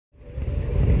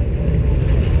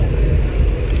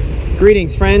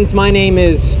Greetings, friends. My name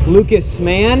is Lucas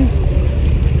Mann,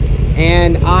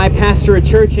 and I pastor a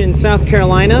church in South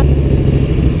Carolina,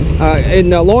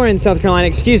 in Lawrence, South Carolina,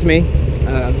 excuse me.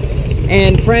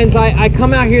 And friends, I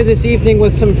come out here this evening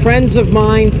with some friends of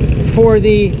mine for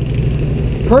the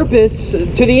purpose,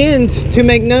 to the end, to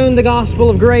make known the gospel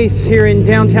of grace here in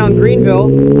downtown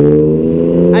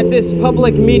Greenville at this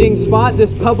public meeting spot,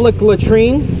 this public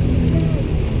latrine.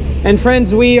 And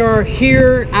friends, we are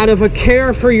here out of a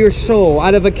care for your soul,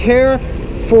 out of a care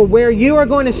for where you are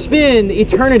going to spend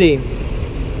eternity.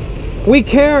 We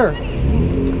care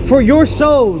for your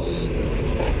souls.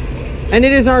 And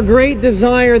it is our great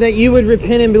desire that you would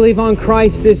repent and believe on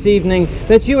Christ this evening,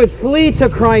 that you would flee to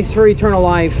Christ for eternal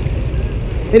life.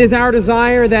 It is our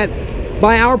desire that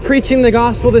by our preaching the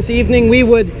gospel this evening, we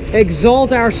would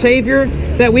exalt our Savior,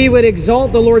 that we would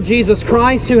exalt the Lord Jesus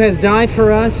Christ, who has died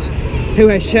for us, who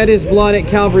has shed his blood at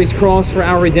Calvary's cross for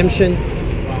our redemption.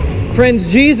 Friends,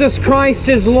 Jesus Christ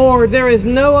is Lord. There is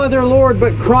no other Lord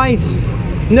but Christ,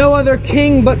 no other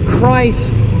King but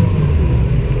Christ.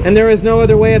 And there is no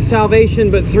other way of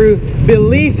salvation but through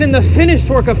belief in the finished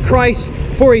work of Christ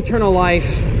for eternal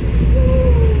life.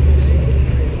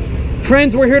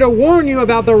 Friends, we're here to warn you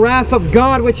about the wrath of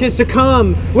God which is to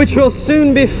come, which will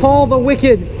soon befall the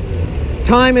wicked.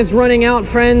 Time is running out,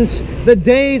 friends. The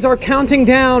days are counting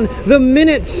down. The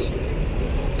minutes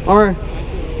are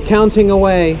counting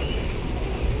away.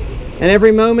 And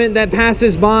every moment that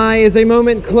passes by is a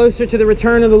moment closer to the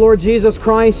return of the Lord Jesus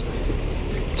Christ,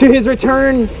 to his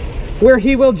return where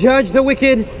he will judge the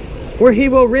wicked, where he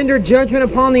will render judgment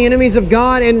upon the enemies of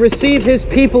God and receive his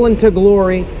people into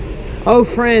glory. Oh,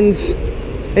 friends,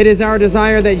 it is our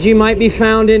desire that you might be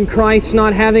found in Christ,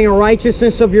 not having a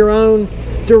righteousness of your own,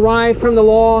 derived from the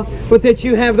law, but that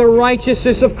you have the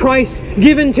righteousness of Christ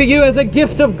given to you as a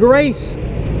gift of grace,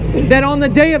 that on the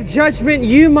day of judgment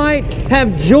you might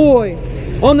have joy.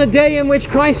 On the day in which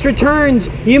Christ returns,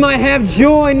 you might have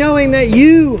joy knowing that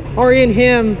you are in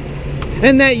him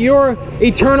and that your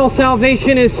eternal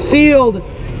salvation is sealed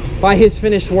by his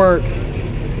finished work.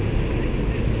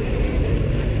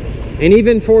 And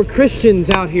even for Christians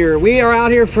out here, we are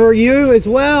out here for you as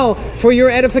well, for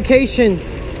your edification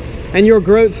and your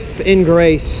growth in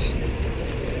grace.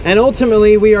 And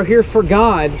ultimately, we are here for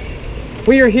God.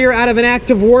 We are here out of an act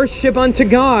of worship unto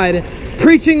God.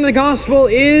 Preaching the gospel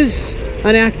is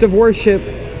an act of worship.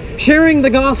 Sharing the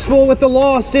gospel with the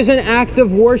lost is an act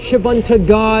of worship unto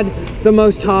God, the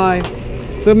Most High,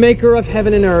 the maker of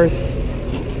heaven and earth.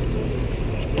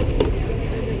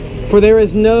 For there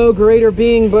is no greater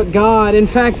being but God. In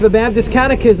fact, the Baptist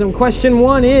Catechism, question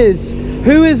 1 is,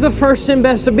 who is the first and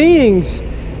best of beings?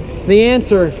 The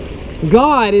answer,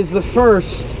 God is the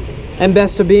first and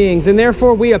best of beings, and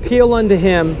therefore we appeal unto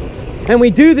him. And we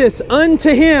do this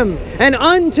unto him and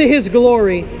unto his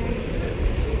glory,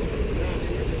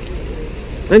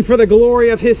 and for the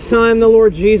glory of his Son, the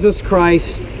Lord Jesus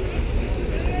Christ.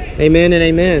 Amen and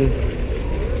amen.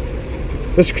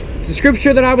 The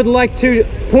scripture that I would like to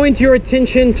point your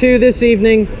attention to this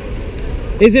evening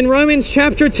is in Romans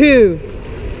chapter 2,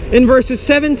 in verses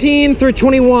 17 through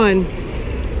 21.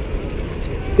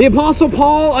 The Apostle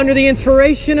Paul, under the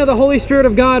inspiration of the Holy Spirit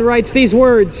of God, writes these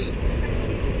words.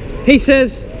 He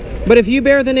says, "But if you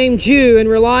bear the name Jew and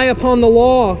rely upon the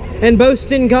law and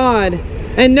boast in God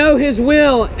and know his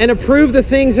will and approve the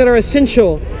things that are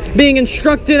essential, being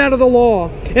instructed out of the law,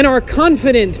 and are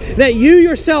confident that you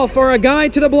yourself are a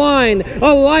guide to the blind,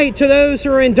 a light to those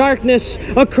who are in darkness,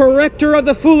 a corrector of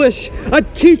the foolish, a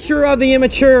teacher of the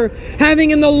immature,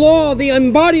 having in the law the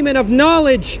embodiment of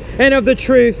knowledge and of the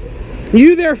truth.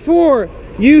 You therefore,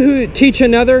 you who teach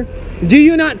another, do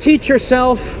you not teach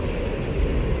yourself?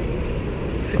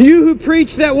 You who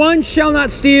preach that one shall not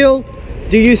steal,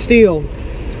 do you steal?"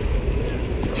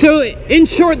 So, in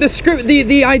short,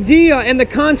 the idea and the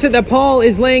concept that Paul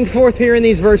is laying forth here in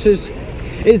these verses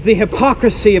is the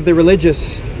hypocrisy of the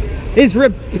religious, is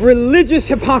religious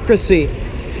hypocrisy.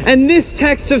 And this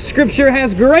text of Scripture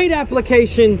has great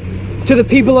application to the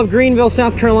people of Greenville,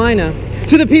 South Carolina,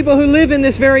 to the people who live in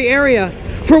this very area.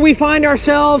 For we find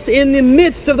ourselves in the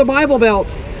midst of the Bible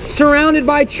Belt, surrounded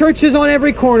by churches on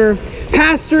every corner,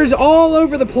 pastors all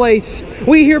over the place.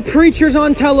 We hear preachers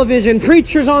on television,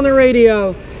 preachers on the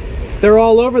radio. They're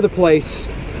all over the place.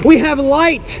 We have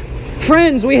light.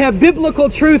 Friends, we have biblical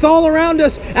truth all around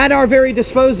us at our very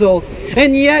disposal.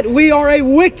 And yet we are a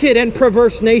wicked and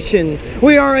perverse nation.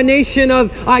 We are a nation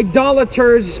of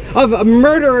idolaters, of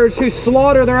murderers who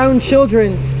slaughter their own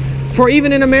children. For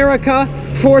even in America,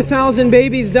 4,000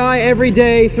 babies die every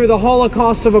day through the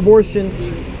Holocaust of abortion.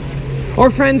 Or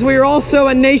friends, we are also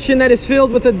a nation that is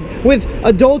filled with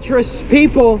adulterous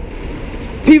people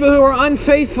People who are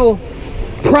unfaithful,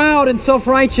 proud and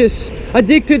self-righteous,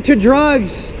 addicted to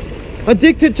drugs,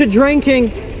 addicted to drinking.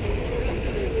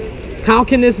 How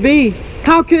can this be?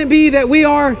 How can it be that we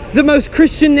are the most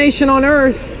Christian nation on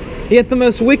earth, yet the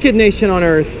most wicked nation on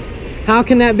earth? How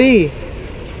can that be?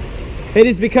 It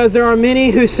is because there are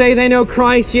many who say they know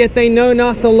Christ, yet they know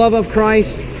not the love of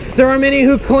Christ. There are many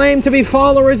who claim to be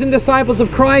followers and disciples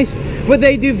of Christ, but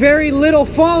they do very little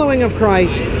following of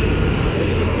Christ.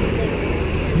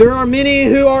 There are many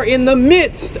who are in the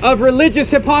midst of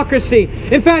religious hypocrisy.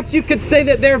 In fact, you could say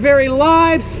that their very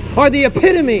lives are the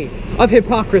epitome of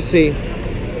hypocrisy.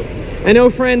 And oh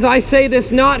friends, I say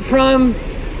this not from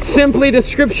simply the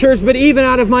scriptures, but even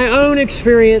out of my own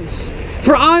experience.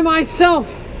 For I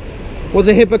myself was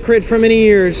a hypocrite for many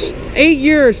years. 8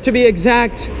 years to be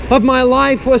exact of my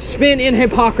life was spent in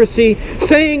hypocrisy,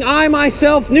 saying I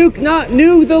myself knew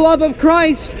the love of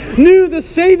Christ, knew the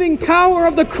saving power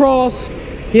of the cross,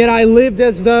 yet I lived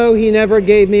as though He never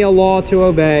gave me a law to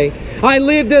obey. I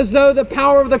lived as though the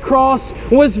power of the cross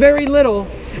was very little,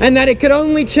 and that it could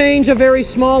only change a very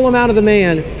small amount of the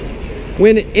man,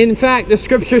 when in fact the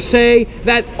scriptures say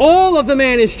that all of the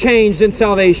man is changed in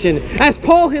salvation. As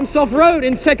Paul himself wrote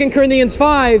in 2 Corinthians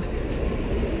 5,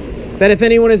 that if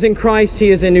anyone is in Christ, he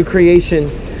is a new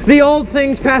creation. The old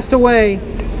things passed away,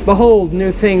 behold,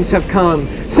 new things have come.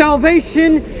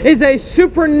 Salvation is a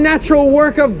supernatural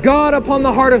work of God upon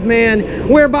the heart of man,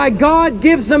 whereby God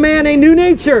gives the man a new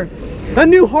nature, a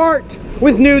new heart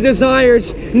with new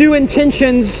desires, new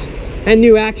intentions, and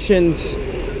new actions.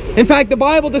 In fact, the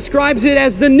Bible describes it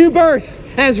as the new birth,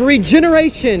 as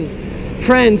regeneration.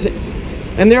 Friends,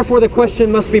 and therefore the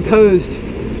question must be posed.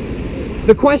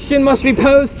 The question must be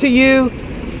posed to you,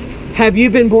 have you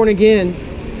been born again?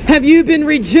 Have you been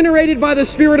regenerated by the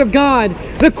Spirit of God?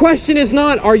 The question is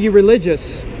not, are you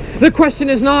religious? The question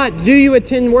is not, do you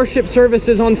attend worship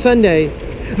services on Sunday?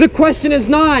 The question is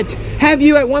not, have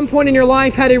you at one point in your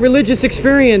life had a religious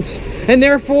experience and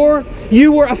therefore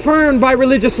you were affirmed by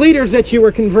religious leaders that you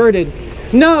were converted?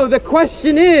 No, the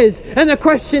question is, and the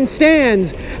question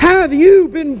stands, have you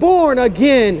been born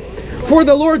again? For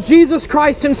the Lord Jesus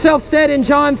Christ Himself said in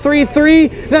John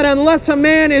 3:3 that unless a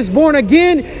man is born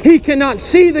again, he cannot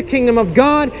see the kingdom of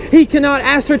God. He cannot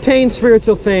ascertain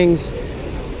spiritual things.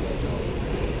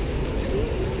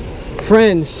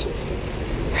 Friends,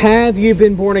 have you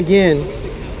been born again?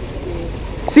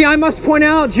 See, I must point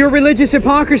out your religious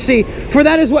hypocrisy, for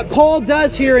that is what Paul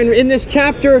does here in this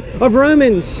chapter of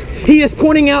Romans. He is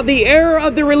pointing out the error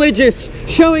of the religious,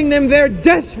 showing them their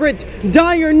desperate,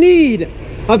 dire need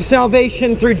of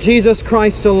salvation through Jesus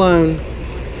Christ alone.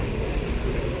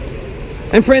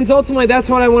 And friends, ultimately, that's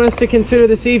what I want us to consider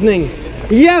this evening.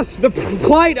 Yes, the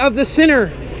plight of the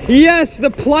sinner. Yes, the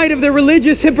plight of the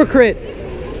religious hypocrite.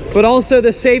 But also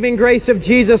the saving grace of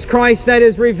Jesus Christ that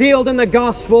is revealed in the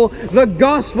gospel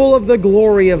of the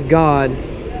glory of God.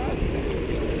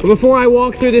 But before I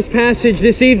walk through this passage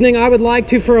this evening, I would like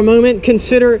to, for a moment,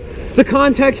 consider the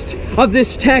context of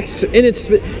this text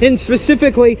in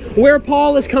specifically where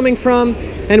Paul is coming from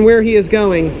and where he is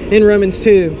going in Romans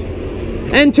 2.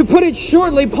 And to put it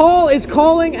shortly, Paul is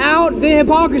calling out the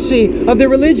hypocrisy of the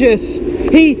religious.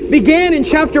 He began in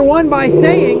chapter 1 by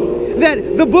saying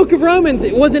that the book of Romans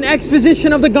was an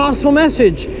exposition of the gospel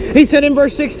message. He said in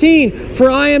verse 16, "For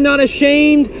I am not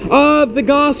ashamed of the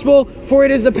gospel, for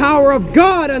it is the power of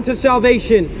God unto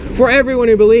salvation for everyone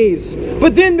who believes."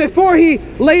 But then before he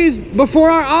lays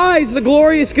before our eyes the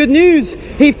glorious good news,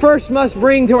 he first must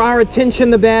bring to our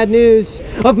attention the bad news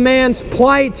of man's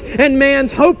plight and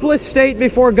man's hopeless state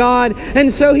before God.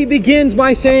 And so he begins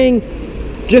by saying,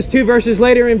 just 2 verses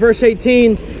later in verse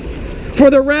 18, "For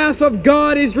the wrath of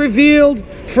God is revealed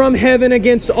from heaven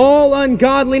against all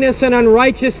ungodliness and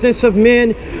unrighteousness of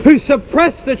men who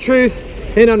suppress the truth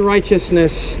in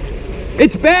unrighteousness."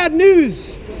 It's bad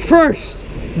news first,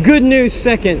 good news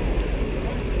second.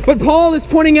 But Paul is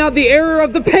pointing out the error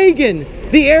of the pagan,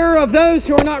 the error of those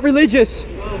who are not religious.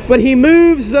 But he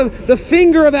moves the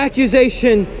finger of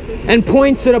accusation and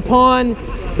points it upon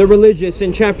the religious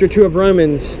in chapter 2 of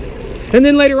Romans. And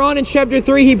then later on in chapter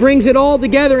 3, he brings it all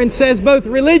together and says both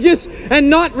religious and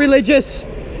not religious,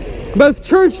 both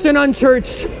churched and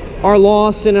unchurched, are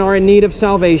lost and are in need of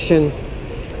salvation.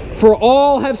 For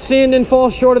all have sinned and fall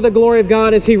short of the glory of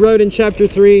God, as he wrote in chapter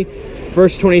 3,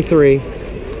 verse 23.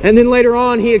 And then later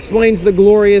on, he explains the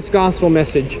glorious gospel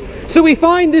message. So we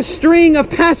find this string of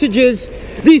passages,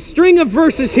 these string of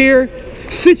verses here,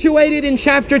 situated in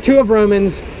chapter 2 of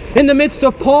Romans, in the midst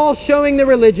of Paul showing the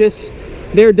religious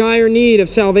their dire need of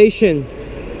salvation.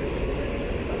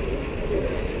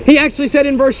 He actually said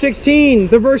in verse 16,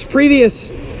 the verse previous,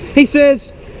 he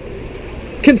says,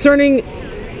 concerning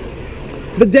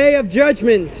the day of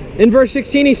judgment. In verse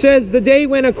 16 he says, the day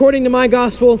when, according to my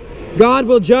gospel, God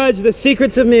will judge the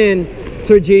secrets of men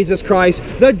through Jesus Christ.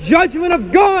 The judgment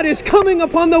of God is coming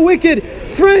upon the wicked.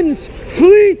 Friends,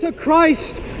 flee to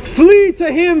Christ. Flee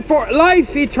to Him for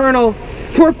life eternal,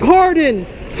 for pardon,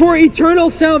 for eternal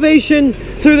salvation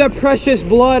through the precious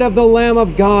blood of the Lamb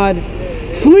of God.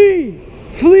 Flee!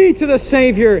 Flee to the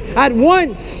Savior at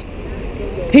once.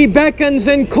 He beckons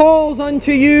and calls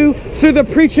unto you through the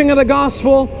preaching of the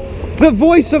gospel. The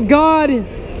voice of God,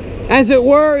 as it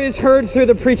were, is heard through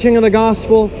the preaching of the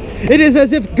gospel. It is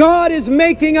as if God is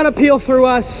making an appeal through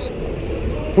us.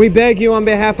 We beg you on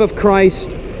behalf of Christ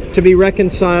to be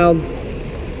reconciled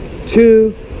to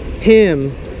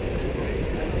Him.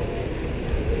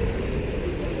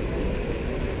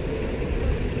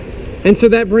 And so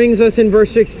that brings us in verse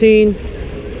 16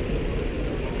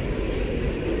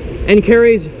 and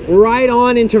carries right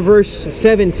on into verse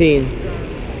 17.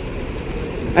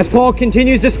 As Paul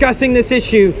continues discussing this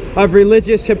issue of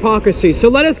religious hypocrisy. So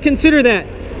let us consider that.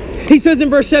 He says in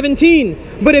verse 17,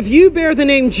 but if you bear the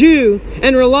name Jew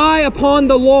and rely upon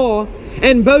the law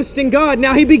and boast in God.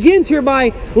 Now he begins here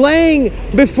by laying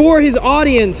before his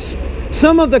audience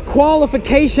some of the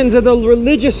qualifications of the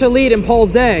religious elite in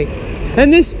Paul's day.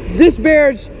 And this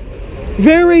bears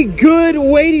very good,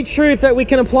 weighty truth that we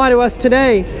can apply to us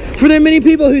today. For there are many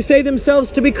people who say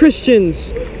themselves to be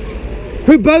Christians,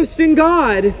 who boast in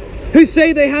God, who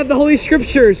say they have the Holy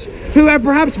Scriptures, who have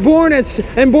perhaps born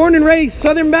and raised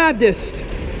Southern Baptist,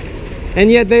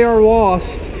 and yet they are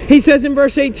lost. He says in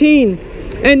verse 18,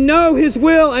 and know His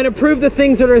will and approve the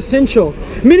things that are essential.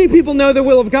 Many people know the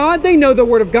will of God. They know the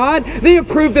Word of God. They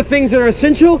approve the things that are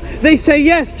essential. They say,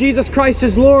 yes, Jesus Christ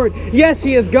is Lord. Yes,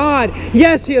 He is God.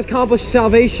 Yes, He has accomplished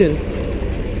salvation.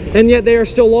 And yet they are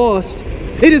still lost.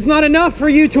 It is not enough for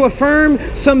you to affirm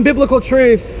some biblical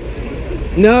truth.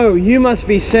 No, you must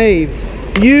be saved.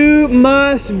 You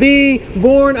must be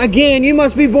born again. You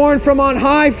must be born from on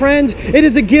high, friends. It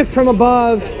is a gift from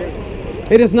above.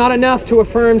 It is not enough to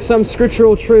affirm some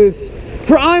scriptural truths.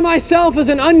 For I myself, as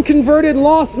an unconverted,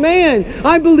 lost man,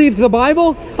 I believed the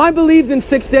Bible. I believed in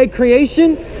 6-day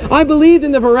creation. I believed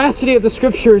in the veracity of the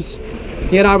Scriptures.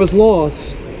 Yet I was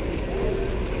lost.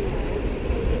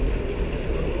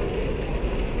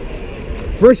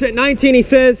 Verse 19, he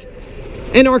says,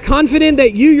 and are confident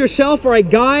that you yourself are a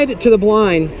guide to the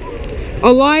blind,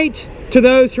 a light to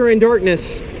those who are in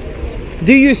darkness.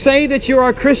 Do you say that you are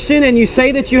a Christian and you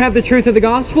say that you have the truth of the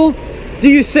gospel? Do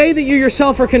you say that you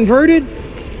yourself are converted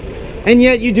and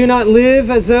yet you do not live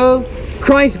as though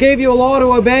Christ gave you a law to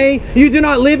obey? You do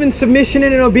not live in submission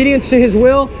and in obedience to His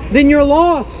will? Then you're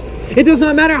lost. It does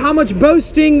not matter how much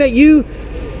boasting that you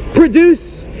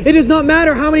produce. It does not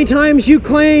matter how many times you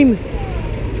claim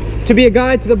to be a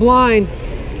guide to the blind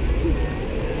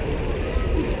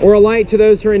or a light to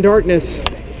those who are in darkness.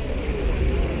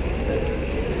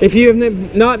 If you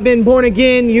have not been born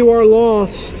again, you are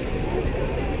lost.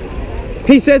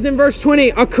 He says in verse 20,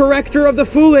 a corrector of the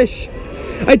foolish,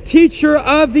 a teacher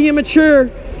of the immature,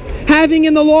 having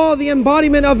in the law the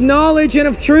embodiment of knowledge and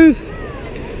of truth.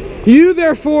 You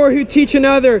therefore who teach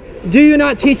another, do you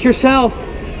not teach yourself?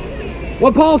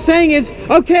 What Paul's saying is,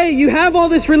 okay, you have all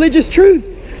this religious truth.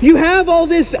 You have all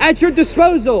this at your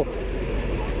disposal.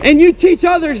 And you teach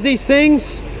others these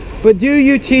things. But do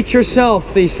you teach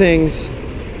yourself these things?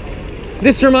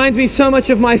 This reminds me so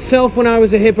much of myself when I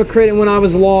was a hypocrite and when I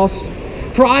was lost.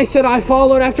 For I said I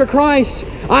followed after Christ.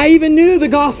 I even knew the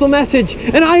gospel message.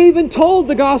 And I even told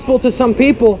the gospel to some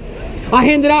people. I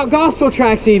handed out gospel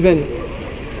tracts even.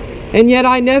 And yet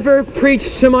I never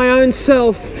preached to my own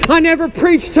self. I never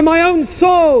preached to my own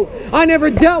soul. I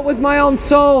never dealt with my own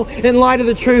soul in light of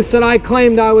the truths that I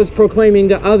claimed I was proclaiming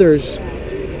to others.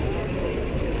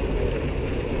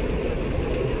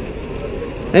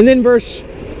 And then verse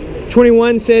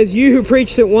 21 says, you who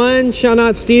preach that one shall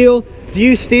not steal, do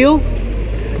you steal?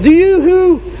 Do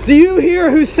you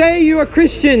here who say you are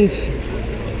Christians,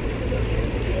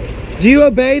 do you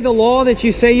obey the law that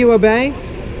you say you obey?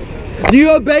 Do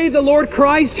you obey the Lord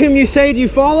Christ whom you say you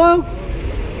follow?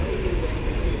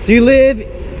 Do you live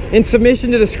in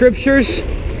submission to the Scriptures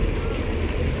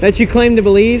that you claim to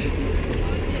believe?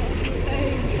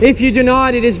 If you do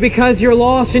not, it is because you're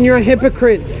lost and you're a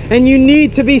hypocrite and you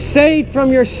need to be saved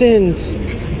from your sins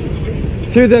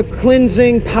through the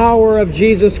cleansing power of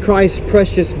Jesus Christ's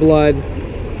precious blood.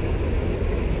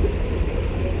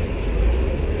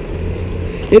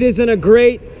 It is an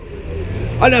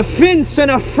offense and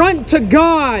affront to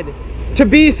God to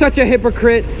be such a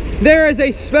hypocrite. There is a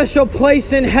special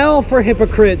place in hell for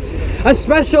hypocrites, a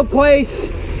special place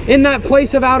in that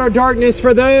place of outer darkness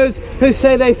for those who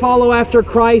say they follow after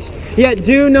Christ, yet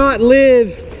do not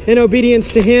live in obedience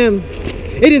to Him.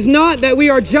 It is not that we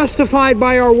are justified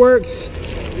by our works,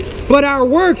 but our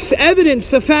works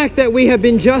evidence the fact that we have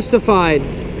been justified.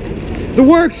 The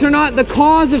works are not the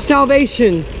cause of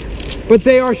salvation, but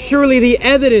they are surely the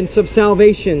evidence of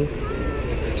salvation.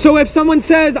 So if someone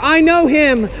says, I know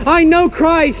Him, I know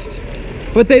Christ,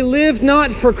 but they live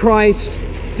not for Christ,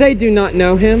 they do not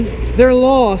know Him. They're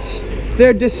lost,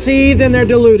 they're deceived, and they're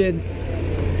deluded.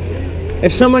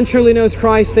 If someone truly knows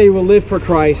Christ, they will live for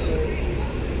Christ.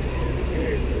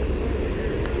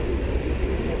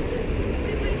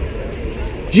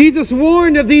 Jesus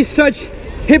warned of these such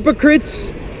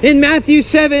hypocrites in Matthew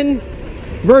 7,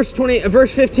 verse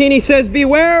 15. He says,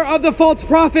 beware of the false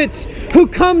prophets who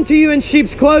come to you in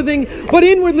sheep's clothing, but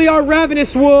inwardly are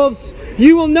ravenous wolves.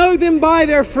 You will know them by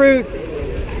their fruit.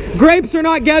 Grapes are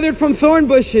not gathered from thorn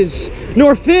bushes,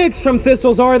 nor figs from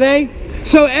thistles, are they?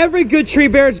 So every good tree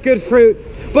bears good fruit,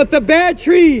 but the bad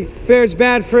tree bears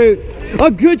bad fruit.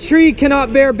 A good tree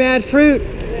cannot bear bad fruit,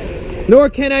 nor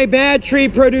can a bad tree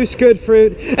produce good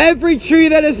fruit. Every tree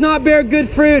that does not bear good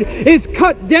fruit is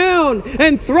cut down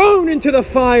and thrown into the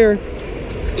fire.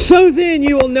 So then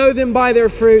you will know them by their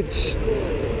fruits.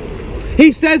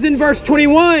 He says in verse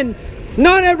 21,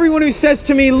 not everyone who says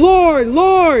to me, Lord,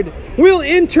 Lord, will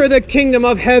enter the kingdom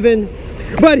of heaven,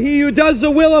 but he who does the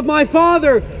will of my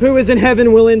Father who is in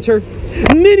heaven will enter.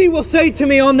 Many will say to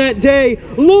me on that day,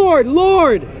 Lord,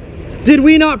 Lord, did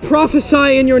we not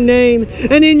prophesy in your name,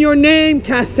 and in your name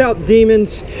cast out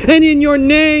demons, and in your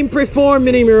name perform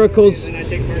many miracles?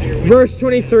 Verse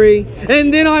 23,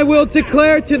 and then I will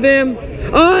declare to them,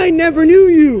 I never knew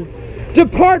you.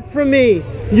 Depart from me,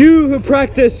 you who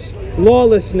practice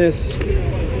lawlessness.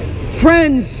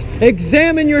 Friends,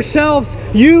 examine yourselves.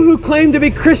 You who claim to be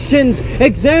Christians,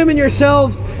 examine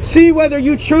yourselves. See whether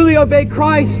you truly obey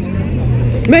Christ.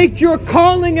 Make your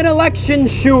calling and election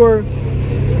sure.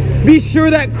 Be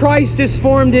sure that Christ is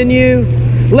formed in you,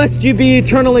 lest you be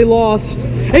eternally lost.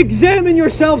 Examine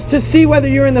yourselves to see whether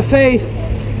you're in the faith.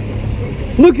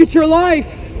 Look at your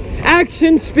life.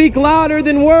 Actions speak louder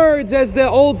than words, as the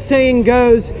old saying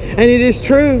goes, and it is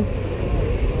true.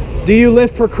 Do you live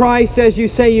for Christ as you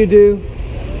say you do?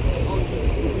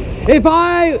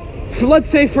 Let's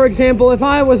say for example, if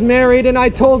I was married and I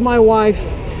told my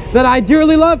wife that I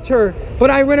dearly loved her, but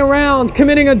I went around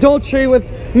committing adultery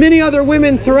with many other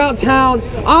women throughout town,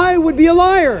 I would be a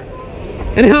liar.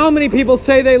 And how many people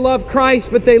say they love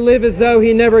Christ, but they live as though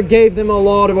He never gave them a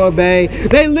law to obey?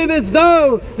 They live as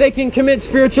though they can commit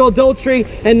spiritual adultery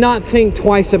and not think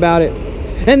twice about it.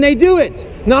 And they do it.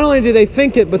 Not only do they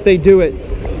think it, but they do it.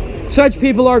 Such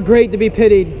people are great to be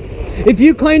pitied. If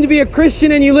you claim to be a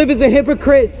Christian and you live as a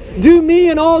hypocrite, do me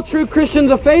and all true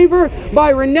Christians a favor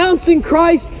by renouncing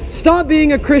Christ. Stop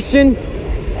being a Christian.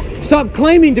 Stop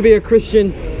claiming to be a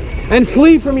Christian and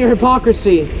flee from your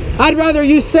hypocrisy. I'd rather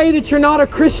you say that you're not a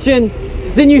Christian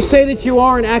than you say that you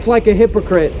are and act like a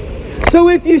hypocrite. So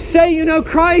if you say you know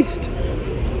Christ,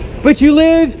 but you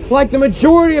live like the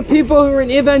majority of people who are in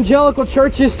evangelical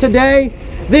churches today,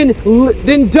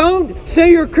 then don't say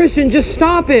you're a Christian. Just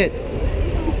stop it.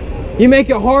 You make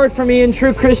it hard for me and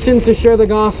true Christians to share the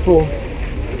gospel,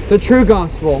 the true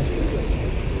gospel.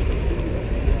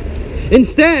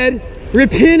 Instead,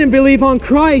 repent and believe on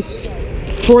Christ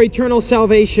for eternal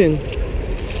salvation.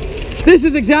 This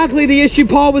is exactly the issue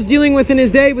Paul was dealing with in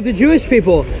his day with the Jewish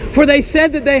people. For they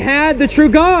said that they had the true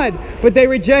God, but they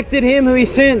rejected Him who He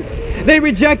sent. They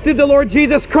rejected the Lord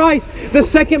Jesus Christ, the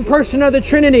second person of the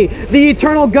Trinity, the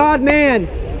eternal God-man,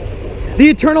 the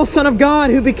eternal Son of God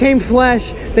who became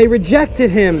flesh. They rejected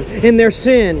Him in their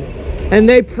sin, and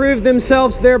they proved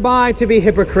themselves thereby to be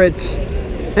hypocrites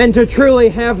and to truly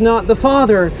have not the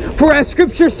Father. For as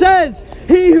Scripture says,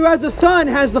 he who has the Son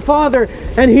has the Father,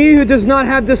 and he who does not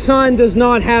have the Son does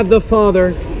not have the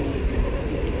Father.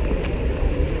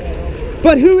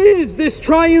 But who is this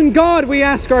triune God, we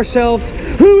ask ourselves?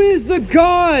 Who is the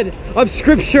God of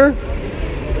Scripture?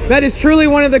 That is truly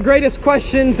one of the greatest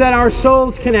questions that our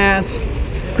souls can ask.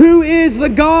 Who is the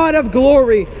God of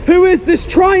glory? Who is this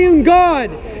triune God?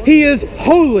 He is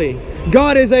holy.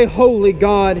 God is a holy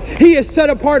God. He is set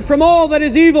apart from all that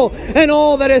is evil and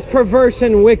all that is perverse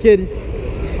and wicked.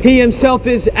 He Himself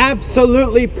is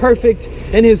absolutely perfect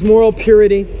in His moral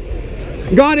purity.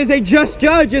 God is a just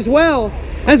judge as well,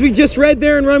 as we just read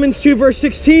there in Romans 2 verse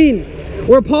 16,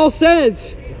 where Paul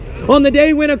says, on the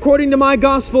day when, according to my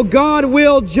gospel, God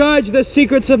will judge the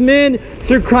secrets of men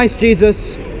through Christ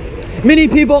Jesus. Many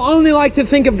people only like to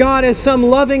think of God as some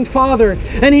loving Father,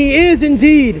 and He is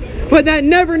indeed, But that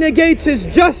never negates His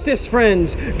justice,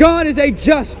 friends. God is a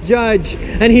just judge,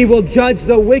 and He will judge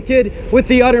the wicked with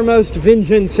the uttermost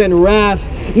vengeance and wrath.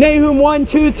 Nahum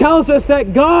 1:2 tells us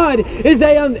that God is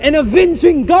an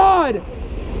avenging God.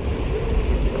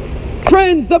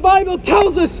 Friends, the Bible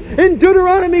tells us in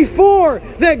Deuteronomy 4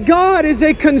 that God is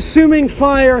a consuming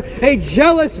fire, a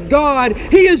jealous God.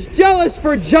 He is jealous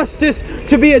for justice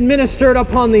to be administered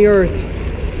upon the earth.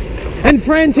 And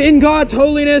friends, in God's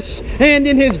holiness and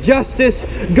in His justice,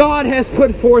 God has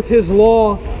put forth His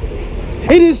law.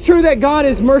 It is true that God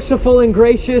is merciful and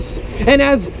gracious, and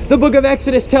as the book of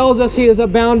Exodus tells us, He is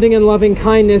abounding in loving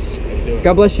kindness.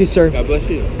 God bless you, sir. God bless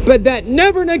you. But that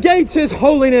never negates His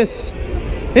holiness.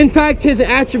 In fact, His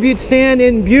attributes stand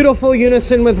in beautiful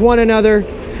unison with one another.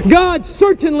 God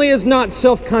certainly is not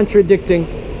self-contradicting.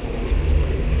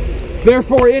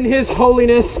 Therefore, in His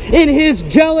holiness, in His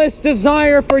jealous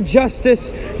desire for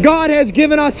justice, God has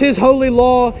given us His holy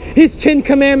law, His 10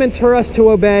 commandments for us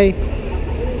to obey.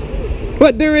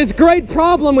 But there is great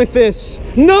problem with this.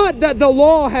 Not that the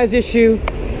law has issue,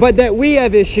 but that we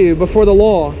have issue before the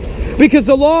law. Because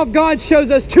the law of God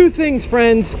shows us 2 things,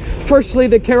 friends. Firstly,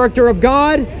 the character of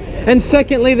God, and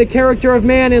secondly, the character of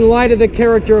man in light of the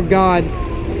character of God.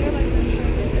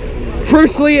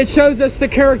 Firstly, it shows us the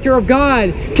character of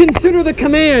God. Consider the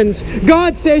commands.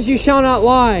 God says you shall not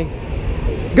lie.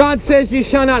 God says you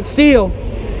shall not steal.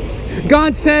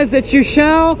 God says that you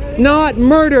shall not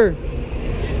murder.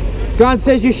 God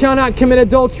says you shall not commit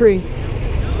adultery.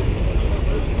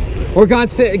 Or God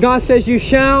says you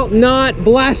shall not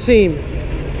blaspheme.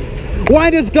 Why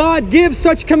does God give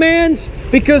such commands?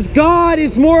 Because God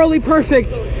is morally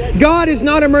perfect. God is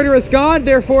not a murderous God,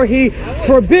 therefore He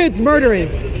forbids murdering.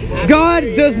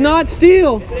 God does not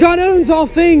steal. God owns all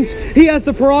things. He has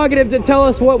the prerogative to tell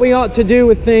us what we ought to do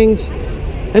with things.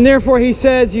 And therefore He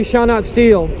says, you shall not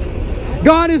steal.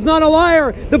 God is not a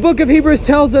liar. The book of Hebrews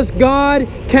tells us God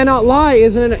cannot lie.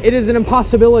 It is an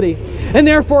impossibility. And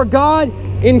therefore God,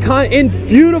 in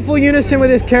beautiful unison with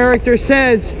His character,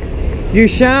 says, you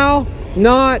shall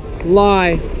not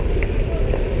lie.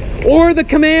 Or the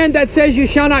command that says you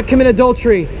shall not commit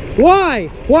adultery. Why?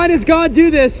 Why does God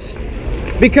do this?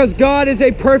 Because God is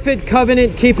a perfect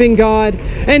covenant-keeping God,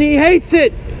 and He hates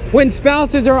it when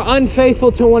spouses are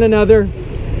unfaithful to one another.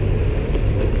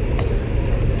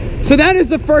 So that is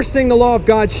the first thing the law of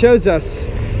God shows us.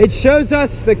 It shows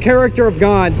us the character of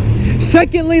God.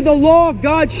 Secondly, the law of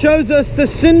God shows us the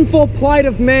sinful plight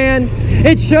of man.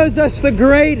 It shows us the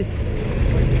great,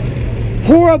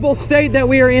 horrible state that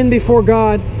we are in before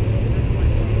God.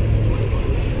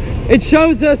 It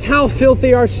shows us how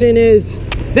filthy our sin is,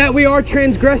 that we are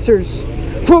transgressors.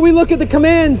 For we look at the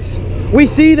commands, we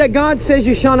see that God says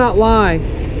you shall not lie.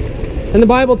 And the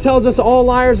Bible tells us all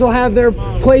liars will have their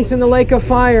place in the lake of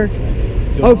fire.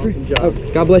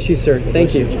 God bless you, sir.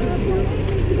 Thank you.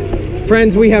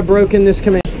 Friends, we have broken this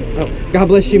command. Oh, God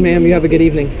bless you, ma'am. You have a good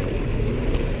evening.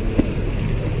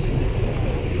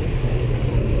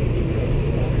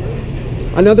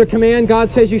 Another command, God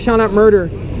says you shall not murder.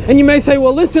 And you may say,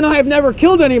 well, listen, I have never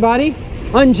killed anybody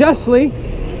unjustly.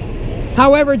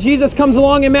 However, Jesus comes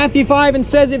along in Matthew 5 and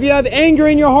says, if you have anger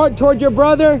in your heart toward your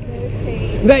brother,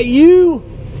 that you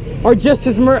are just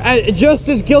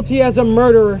as guilty as a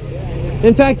murderer.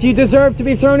 In fact, you deserve to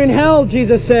be thrown in hell,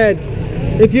 Jesus said,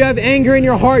 if you have anger in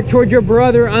your heart toward your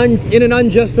brother in an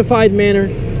unjustified manner.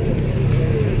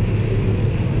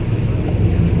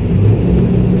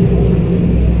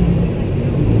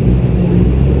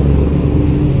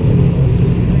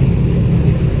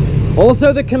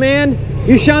 Also the command,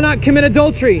 you shall not commit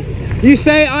adultery. You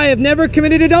say, I have never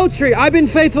committed adultery. I've been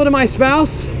faithful to my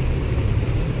spouse.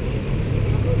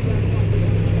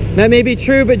 That may be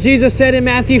true, but Jesus said in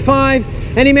Matthew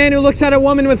 5, any man who looks at a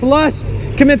woman with lust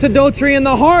commits adultery in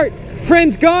the heart.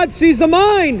 Friends, God sees the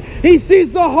mind. He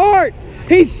sees the heart.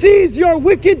 He sees your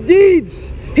wicked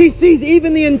deeds. He sees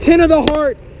even the intent of the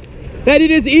heart, that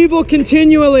it is evil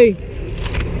continually.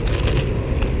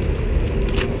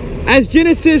 As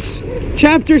Genesis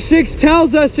chapter 6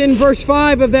 tells us in verse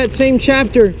 5 of that same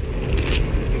chapter,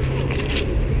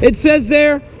 it says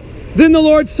there, then the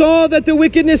Lord saw that the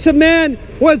wickedness of man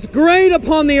was great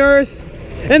upon the earth,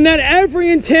 and that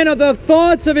every intent of the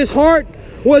thoughts of his heart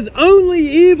was only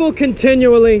evil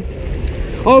continually.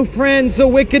 Oh friends, the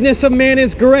wickedness of man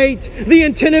is great. The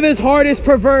intent of his heart is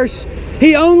perverse.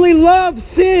 He only loves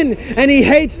sin, and he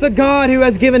hates the God who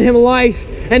has given him life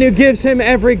and who gives him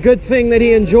every good thing that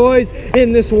he enjoys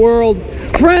in this world.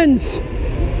 Friends,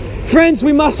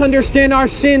 we must understand our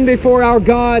sin before our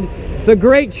God, the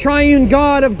great triune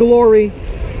God of glory.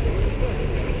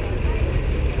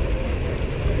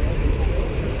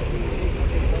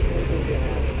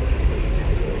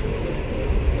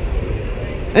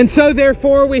 And so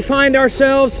therefore we find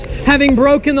ourselves having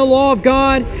broken the law of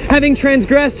God, having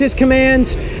transgressed His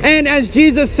commands, and as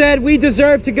Jesus said, we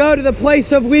deserve to go to the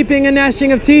place of weeping and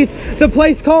gnashing of teeth, the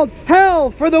place called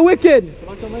hell for the wicked.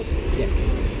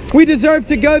 We deserve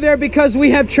to go there because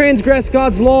we have transgressed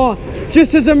God's law.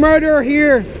 Just as a murderer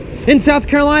here in South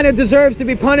Carolina deserves to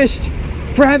be punished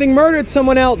for having murdered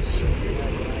someone else,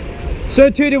 so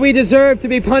too do we deserve to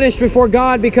be punished before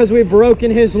God because we've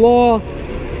broken His law.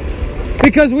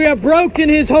 Because we have broken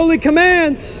His holy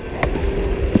commands.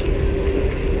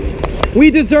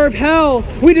 We deserve hell.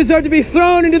 We deserve to be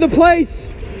thrown into the place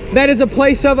that is a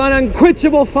place of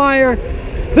unquenchable fire.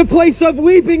 The place of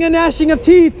weeping and gnashing of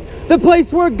teeth. The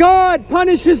place where God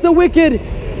punishes the wicked.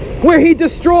 Where He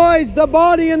destroys the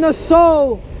body and the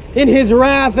soul in His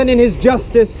wrath and in His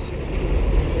justice.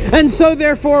 And so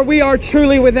therefore we are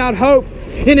truly without hope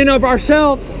in and of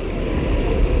ourselves.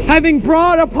 Having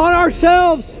brought upon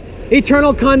ourselves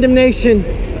eternal condemnation.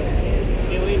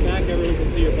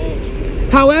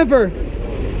 However,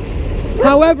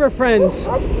 friends,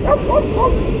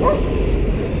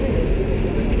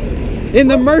 in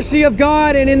the mercy of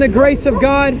God and in the grace of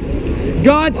God,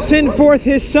 God sent forth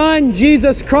His Son,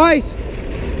 Jesus Christ.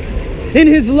 In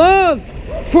His love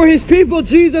for His people,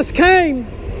 Jesus came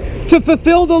to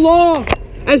fulfill the law.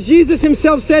 As Jesus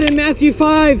Himself said in Matthew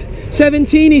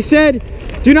 5:17, He said,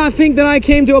 "Do not think that I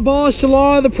came to abolish the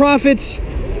law of the prophets.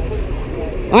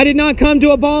 I did not come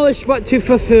to abolish, but to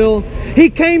fulfill." He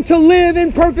came to live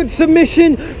in perfect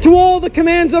submission to all the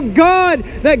commands of God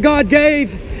that God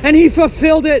gave, and He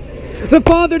fulfilled it. The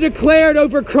Father declared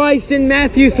over Christ in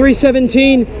Matthew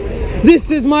 3:17,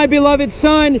 "This is my beloved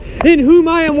Son, in whom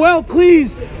I am well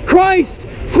pleased." Christ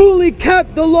fully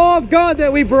kept the law of God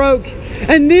that we broke.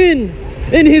 And then,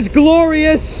 in His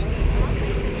glorious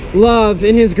love,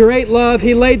 in His great love,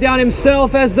 He laid down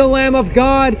Himself as the Lamb of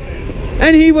God,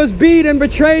 and He was beat and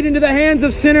betrayed into the hands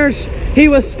of sinners. He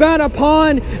was spat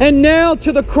upon and nailed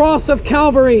to the cross of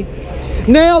Calvary,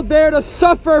 nailed there to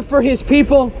suffer for His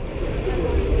people.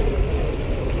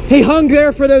 He hung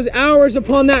there for those hours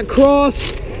upon that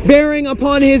cross, bearing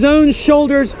upon His own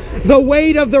shoulders the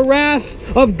weight of the wrath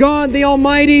of God the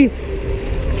Almighty.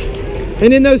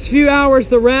 And in those few hours,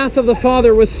 the wrath of the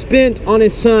Father was spent on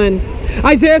His Son.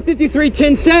 Isaiah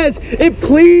 53:10 says, "It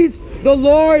pleased the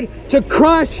Lord to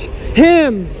crush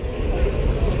Him."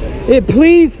 It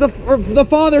pleased the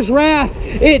Father's wrath.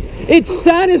 It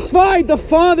satisfied the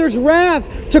Father's wrath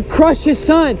to crush His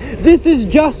Son. This is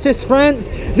justice, friends.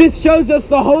 This shows us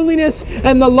the holiness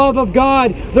and the love of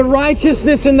God, the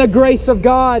righteousness and the grace of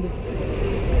God.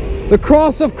 The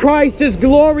cross of Christ is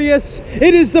glorious.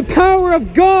 It is the power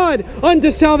of God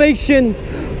unto salvation.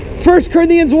 1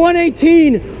 Corinthians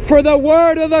 1:18, "For the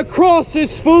word of the cross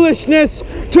is foolishness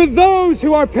to those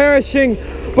who are perishing,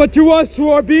 but to us who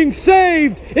are being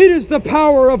saved, it is the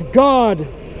power of God."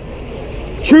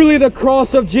 Truly the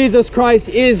cross of Jesus Christ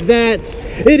is that.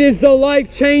 It is the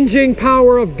life-changing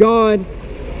power of God.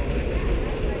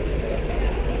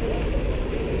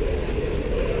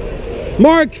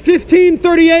 Mark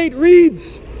 15:38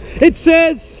 reads, it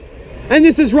says, and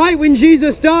this is right when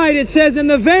Jesus died, it says, "And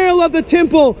the veil of the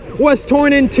temple was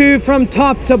torn in two from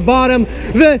top to bottom."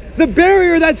 The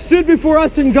barrier that stood before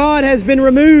us and God has been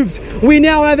removed. We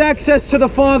now have access to the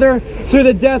Father through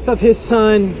the death of His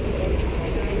Son.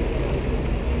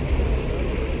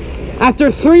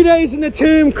 After 3 days in the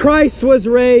tomb, Christ was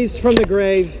raised from the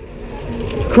grave.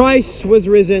 Christ was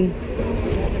risen.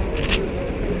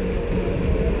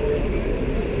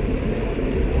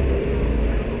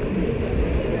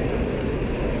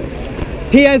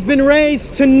 He has been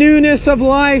raised to newness of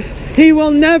life. He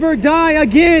will never die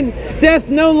again. Death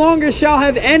no longer shall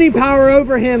have any power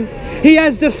over Him. He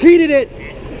has defeated it.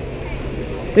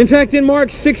 In fact, in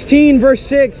Mark 16, verse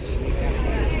 6,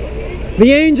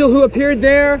 the angel who appeared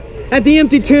there at the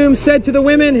empty tomb said to the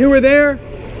women who were there,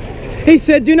 he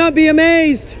said, "Do not be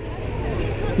amazed.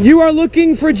 You are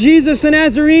looking for Jesus the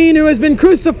Nazarene who has been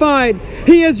crucified.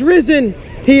 He is risen.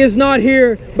 He is not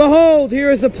here. Behold,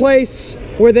 here is the place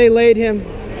where they laid Him.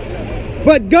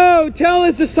 But go, tell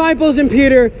His disciples and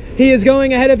Peter, He is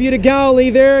going ahead of you to Galilee.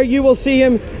 There you will see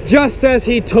Him just as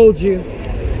He told you."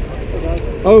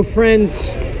 Oh,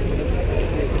 friends.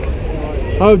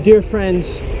 Oh, dear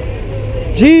friends.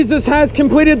 Jesus has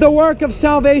completed the work of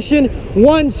salvation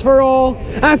once for all.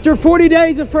 After 40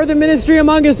 days of further ministry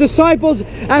among His disciples,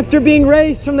 after being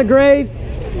raised from the grave,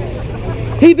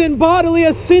 He then bodily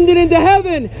ascended into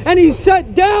heaven, and He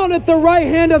sat down at the right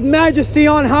hand of majesty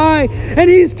on high, and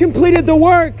He's completed the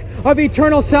work of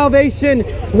eternal salvation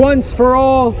once for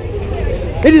all.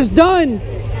 It is done.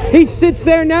 He sits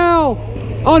there now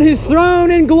on His throne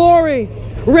in glory,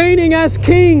 reigning as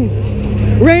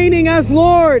King, reigning as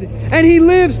Lord, and He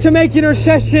lives to make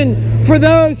intercession for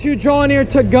those who draw near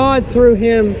to God through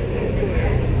Him.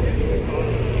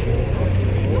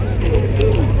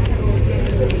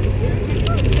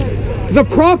 The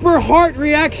proper heart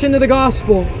reaction to the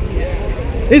gospel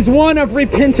is one of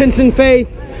repentance and faith.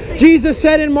 Jesus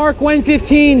said in Mark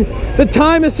 1:15, the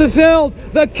time is fulfilled,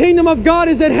 the kingdom of God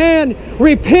is at hand.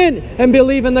 Repent and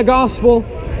believe in the gospel.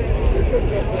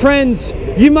 Friends,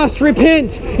 you must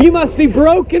repent. You must be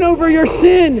broken over your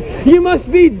sin. You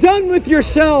must be done with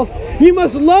yourself. You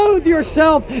must loathe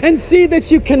yourself and see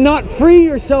that you cannot free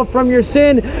yourself from your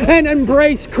sin and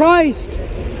embrace Christ.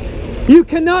 You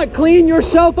cannot clean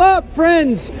yourself up,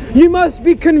 friends. You must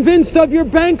be convinced of your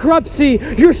bankruptcy,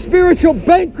 your spiritual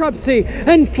bankruptcy,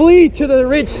 and flee to the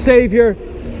rich Savior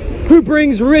who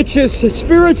brings riches,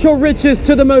 spiritual riches,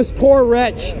 to the most poor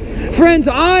wretch. Friends,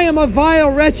 I am a vile,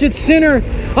 wretched sinner.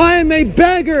 I am a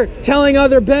beggar telling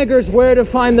other beggars where to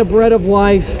find the bread of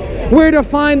life, where to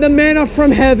find the manna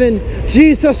from heaven,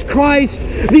 Jesus Christ,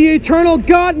 the eternal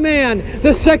God-man,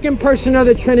 the second person of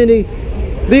the Trinity,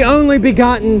 the only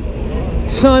begotten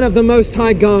Son of the Most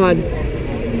High God.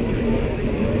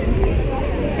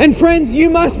 And friends, you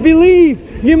must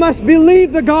believe. You must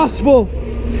believe the gospel.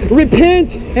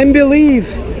 Repent and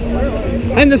believe.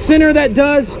 And the sinner that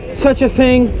does such a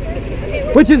thing,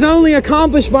 which is only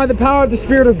accomplished by the power of the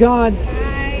Spirit of God,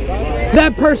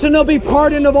 that person will be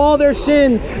pardoned of all their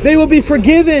sin. They will be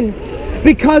forgiven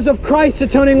because of Christ's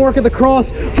atoning work at the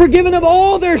cross. Forgiven of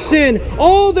all their sin,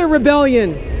 all their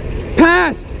rebellion,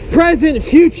 past, present,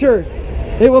 future.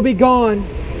 It will be gone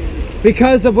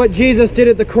because of what Jesus did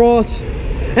at the cross.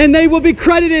 And they will be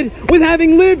credited with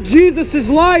having lived Jesus'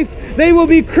 life. They will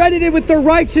be credited with the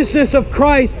righteousness of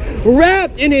Christ,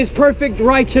 wrapped in His perfect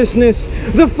righteousness.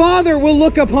 The Father will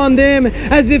look upon them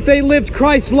as if they lived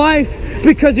Christ's life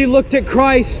because He looked at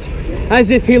Christ as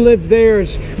if He lived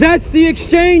theirs. That's the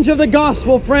exchange of the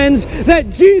gospel, friends, that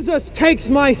Jesus takes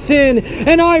my sin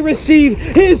and I receive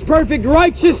His perfect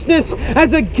righteousness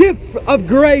as a gift of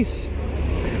grace.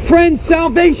 Friends,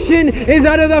 salvation is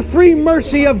out of the free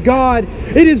mercy of God.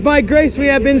 It is by grace we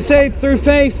have been saved through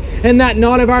faith, and that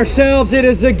not of ourselves. It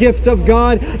is the gift of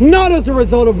God, not as a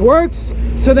result of works,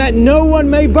 so that no one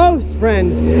may boast,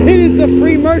 friends. It is the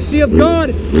free mercy of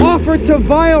God offered to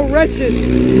vile wretches,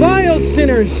 vile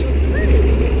sinners.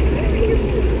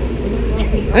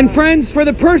 And friends, for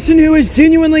the person who is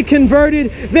genuinely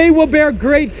converted, they will bear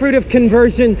great fruit of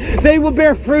conversion. They will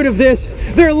bear fruit of this.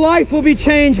 Their life will be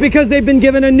changed because they've been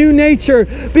given a new nature,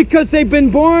 because they've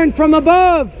been born from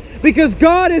above, because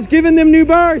God has given them new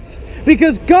birth,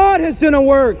 because God has done a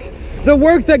work. The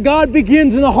work that God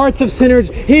begins in the hearts of sinners,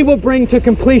 He will bring to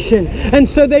completion. And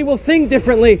so they will think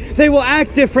differently. They will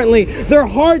act differently. Their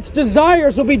heart's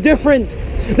desires will be different.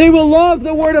 They will love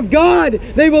the Word of God.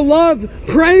 They will love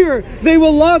prayer. They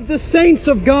will love the saints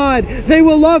of God. They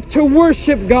will love to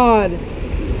worship God.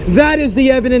 That is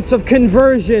the evidence of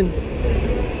conversion.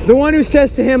 The one who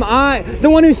says to him, the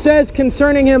one who says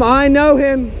concerning him, I know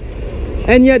Him,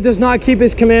 and yet does not keep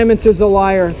His commandments is a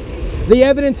liar. The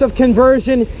evidence of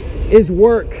conversion is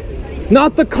work,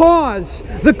 not the cause.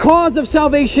 The cause of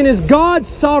salvation is God's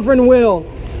sovereign will,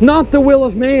 not the will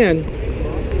of man.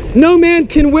 No man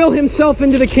can will himself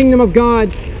into the kingdom of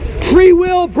God. Free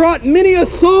will brought many a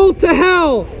soul to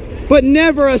hell, but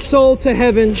never a soul to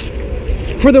heaven.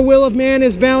 For the will of man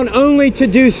is bound only to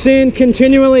do sin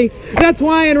continually. That's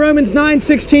why in Romans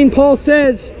 9:16 Paul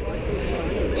says,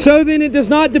 so then it does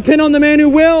not depend on the man who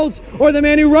wills or the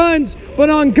man who runs, but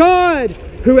on God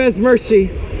who has mercy.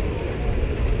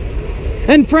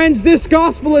 And friends, this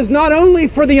gospel is not only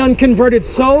for the unconverted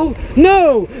soul.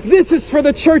 No, this is for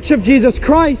the church of Jesus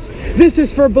Christ. This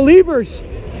is for believers.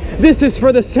 This is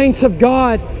for the saints of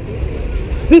God.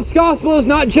 This gospel is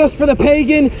not just for the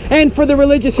pagan and for the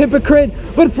religious hypocrite,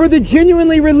 but for the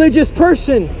genuinely religious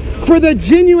person, for the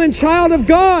genuine child of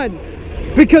God.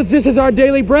 Because this is our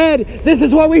daily bread. This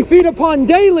is what we feed upon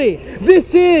daily.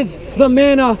 This is the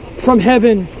manna from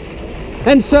heaven.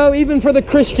 And so even for the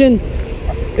Christian,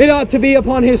 it ought to be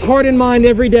upon his heart and mind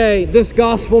every day, this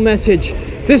gospel message.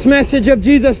 This message of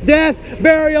Jesus' death,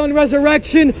 burial, and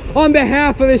resurrection on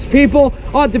behalf of His people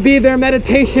ought to be their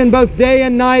meditation both day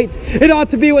and night. It ought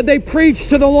to be what they preach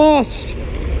to the lost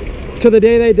to the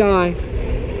day they die.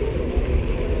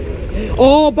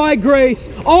 All by grace,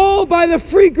 all by the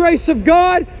free grace of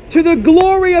God, to the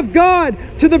glory of God,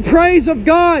 to the praise of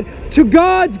God, to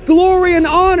God's glory and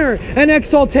honor and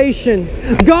exaltation.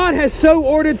 God has so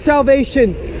ordered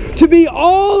salvation to be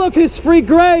all of His free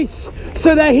grace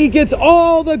so that He gets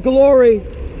all the glory.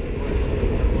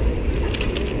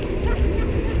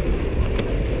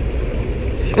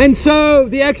 And so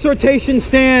the exhortation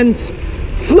stands,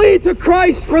 flee to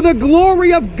Christ for the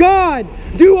glory of God.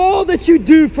 Do all that you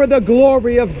do for the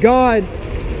glory of God.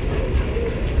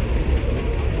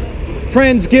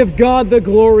 Friends, give God the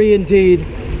glory indeed.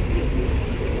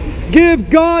 Give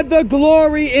God the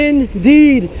glory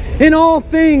indeed in all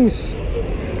things.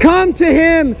 Come to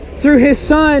Him through His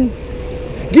Son.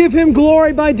 Give Him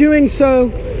glory by doing so.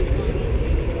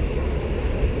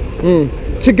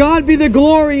 To God be the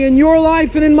glory in your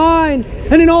life and in mine,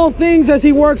 and in all things as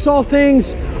He works all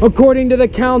things according to the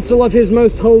counsel of His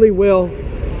most holy will.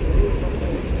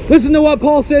 Listen to what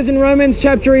Paul says in Romans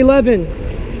chapter 11.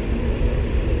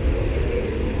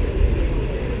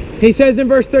 He says in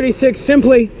verse 36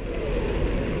 simply,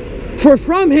 for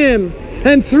from Him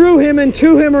and through Him and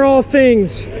to Him are all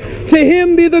things. To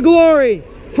Him be the glory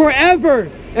forever.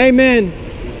 Amen.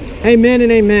 Amen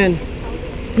and amen.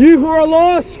 You who are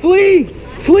lost, flee.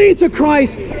 Flee to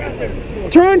Christ.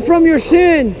 Turn from your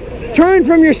sin. Turn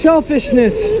from your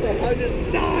selfishness.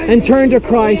 And turn to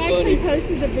Christ.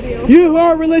 You who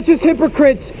are religious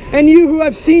hypocrites, and you who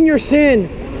have seen your sin,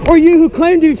 or you who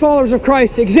claim to be followers of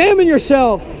Christ, examine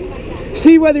yourself.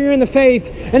 See whether you're in the faith.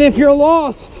 And if you're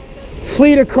lost,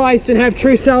 flee to Christ and have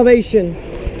true salvation.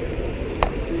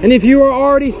 And if you are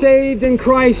already saved in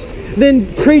Christ,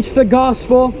 then preach the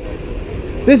gospel.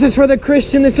 This is for the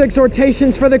Christian. This exhortation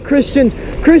is for the Christians.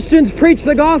 Christians, preach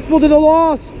the gospel to the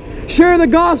lost. Share the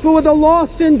gospel with a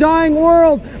lost and dying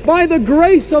world by the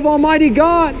grace of Almighty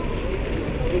God.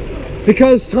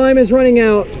 Because time is running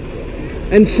out,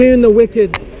 and soon the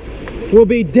wicked will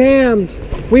be damned.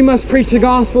 We must preach the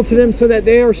gospel to them so that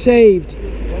they are saved.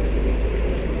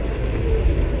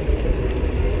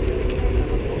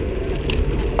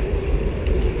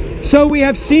 So we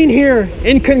have seen here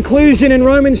in conclusion in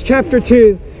Romans chapter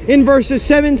 2, in verses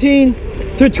 17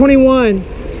 through 21,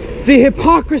 the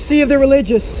hypocrisy of the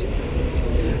religious.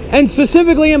 And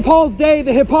specifically in Paul's day,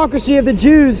 the hypocrisy of the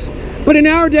Jews. But in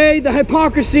our day, the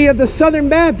hypocrisy of the Southern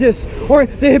Baptists, or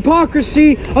the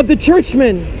hypocrisy of the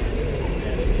churchmen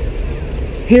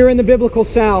here in the biblical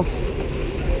South.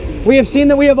 We have seen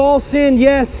that we have all sinned,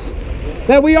 yes.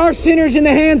 That we are sinners in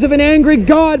the hands of an angry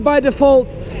God by default.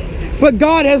 But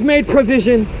God has made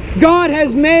provision. God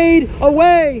has made a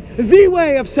way, the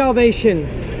way of salvation,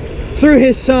 through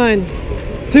His Son,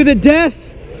 through the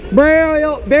death,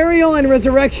 burial, and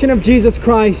resurrection of Jesus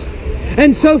Christ.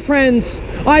 And so, friends,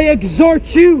 I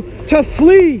exhort you to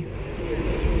flee,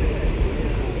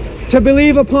 to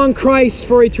believe upon Christ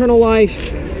for eternal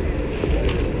life.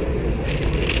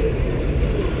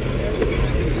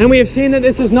 And we have seen that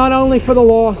this is not only for the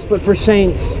lost, but for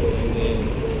saints.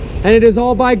 And it is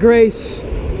all by grace,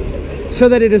 so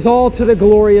that it is all to the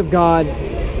glory of God.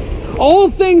 All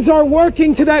things are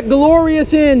working to that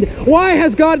glorious end. Why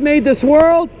has God made this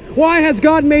world? Why has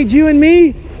God made you and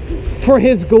me? For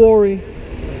His glory,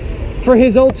 for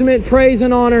His ultimate praise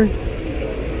and honor.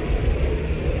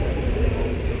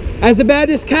 As the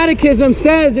Baptist Catechism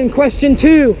says in question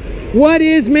 2, what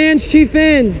is man's chief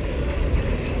end?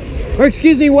 Or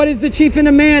excuse me, what is the chief end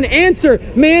of man? Answer,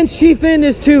 man's chief end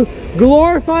is to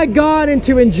glorify God and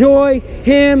to enjoy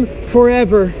Him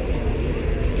forever.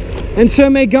 And so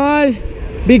may God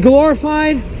be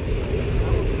glorified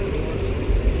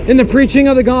in the preaching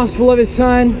of the gospel of His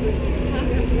Son,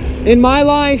 in my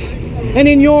life and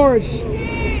in yours,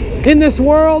 in this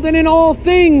world and in all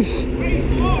things.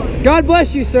 God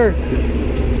bless you, sir.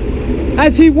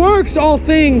 As He works all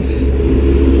things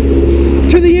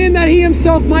to the end that He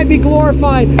Himself might be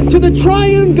glorified, to the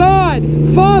triune God,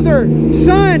 Father,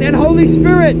 Son, and Holy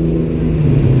Spirit,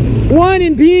 one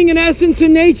in being and essence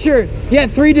and nature,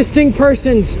 yet three distinct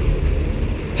persons.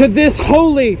 To this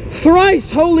holy,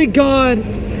 thrice holy God,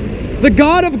 the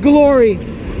God of glory,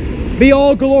 be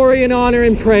all glory and honor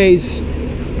and praise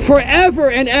forever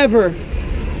and ever.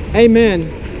 Amen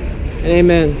and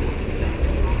amen.